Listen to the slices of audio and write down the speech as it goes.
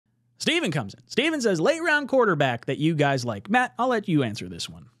Steven comes in. Steven says, late round quarterback that you guys like. Matt, I'll let you answer this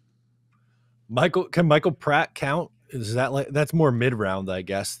one. Can Michael Pratt count? Is that that's more mid round, I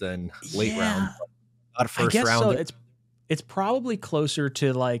guess, than late round? Not first round. So. It's probably closer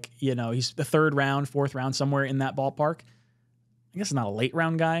to like, he's the 3rd round, 4th round, somewhere in that ballpark. I guess not a late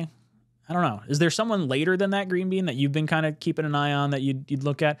round guy. I don't know. Is there someone later than that, Green Bean, that you've been kind of keeping an eye on that you'd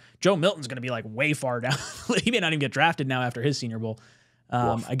look at? Joe Milton's going to be like way far down. He may not even get drafted now after his Senior Bowl.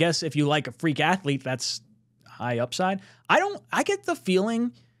 I guess if you like a freak athlete, that's high upside. I get the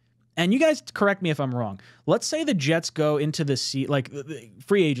feeling, and you guys correct me if I'm wrong. Let's say the Jets go into the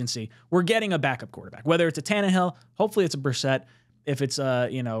free agency. We're getting a backup quarterback, whether it's a Tannehill, hopefully it's a Brissett, if it's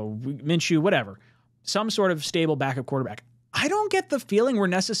Minshew, whatever, some sort of stable backup quarterback. I don't get the feeling we're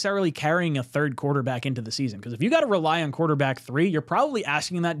necessarily carrying a 3rd quarterback into the season, because if you got to rely on quarterback 3, you're probably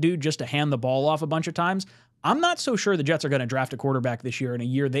asking that dude just to hand the ball off a bunch of times. I'm not so sure the Jets are going to draft a quarterback this year in a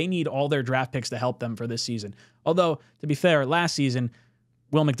year they need all their draft picks to help them for this season. Although, to be fair, last season,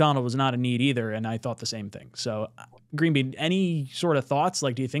 Will McDonald was not a need either, and I thought the same thing. So, Green Bean, any sort of thoughts?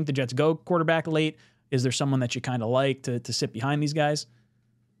 Like, do you think the Jets go quarterback late? Is there someone that you kind of like to sit behind these guys?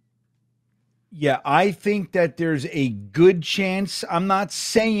 Yeah, I think that there's a good chance. I'm not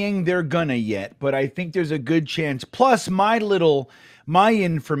saying they're gonna yet, but I think there's a good chance. Plus, my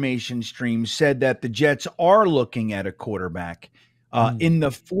information stream said that the Jets are looking at a quarterback in the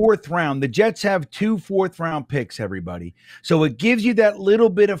 4th round. The Jets have 2 4th-round picks, everybody. So it gives you that little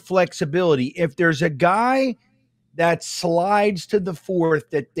bit of flexibility. If there's a guy that slides to the 4th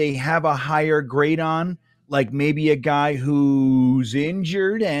that they have a higher grade on, like maybe a guy who's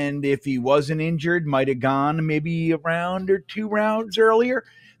injured, and if he wasn't injured, might have gone maybe a round or 2 rounds earlier,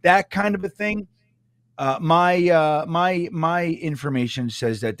 that kind of a thing. My information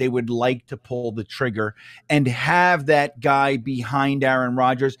says that they would like to pull the trigger and have that guy behind Aaron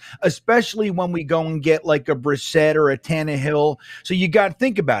Rodgers, especially when we go and get like a Brissett or a Tannehill. So you got to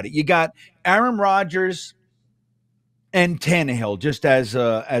think about it. You got Aaron Rodgers and Tannehill just as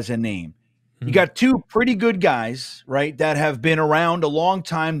a name. You got 2 pretty good guys, right, that have been around a long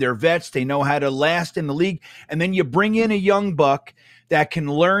time. They're vets. They know how to last in the league. And then you bring in a young buck that can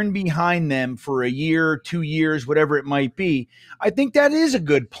learn behind them for a year, 2 years, whatever it might be. I think that is a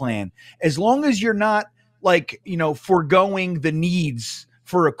good plan, as long as you're not foregoing the needs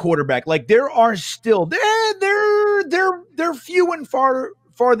for a quarterback. Like there are still they're few and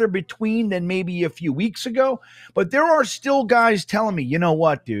farther between than maybe a few weeks ago, but there are still guys telling me, you know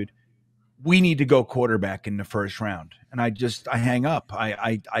what, dude, we need to go quarterback in the 1st round. And I hang up.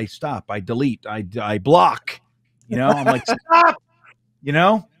 I stop. I delete. I block. I'm like, stop.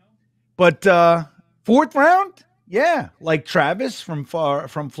 But 4th round, yeah, like Travis from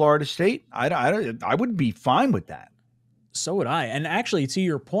Florida State, I would be fine with that. So would I. And actually, to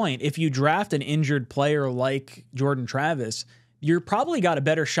your point, if you draft an injured player like Jordan Travis, you're probably got a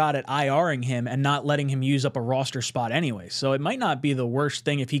better shot at IRing him and not letting him use up a roster spot anyway. So it might not be the worst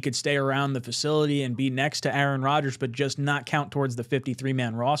thing if he could stay around the facility and be next to Aaron Rodgers, but just not count towards the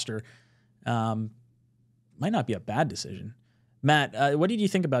 53-man roster. Might not be a bad decision. Matt, what did you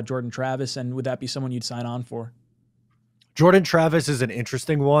think about Jordan Travis, and would that be someone you'd sign on for? Jordan Travis is an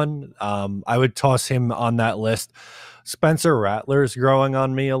interesting one. I would toss him on that list. Spencer Rattler's growing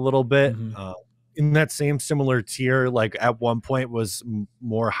on me a little bit. In that same similar tier, like at one point was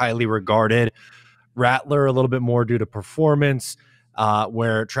more highly regarded. Rattler a little bit more due to performance,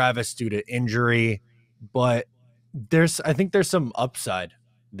 where Travis due to injury. But I think there's some upside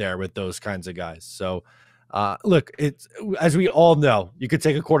there with those kinds of guys. So look, it's, as we all know, you could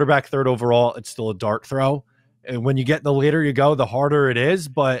take a quarterback 3rd overall. It's still a dart throw. And when you get the later you go, the harder it is.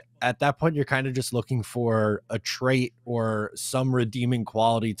 But at that point, you're kind of just looking for a trait or some redeeming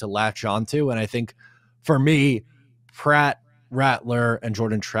quality to latch onto. And I think for me, Pratt, Rattler, and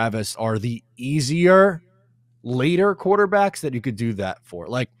Jordan Travis are the easier later quarterbacks that you could do that for.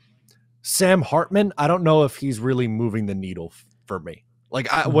 Like Sam Hartman, I don't know if he's really moving the needle for me. Like,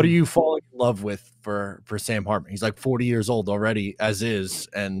 what are you falling in love with for Sam Hartman? He's like 40 years old already as is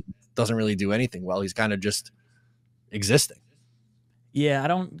and doesn't really do anything well. He's kind of just existing. Yeah, I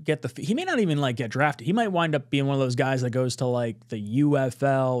don't get he may not even like get drafted. He might wind up being one of those guys that goes to like the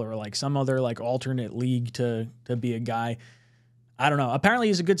UFL or like some other like alternate league to be a guy. I don't know. Apparently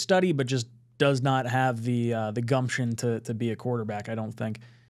he's a good study, but just does not have the gumption to be a quarterback, I don't think.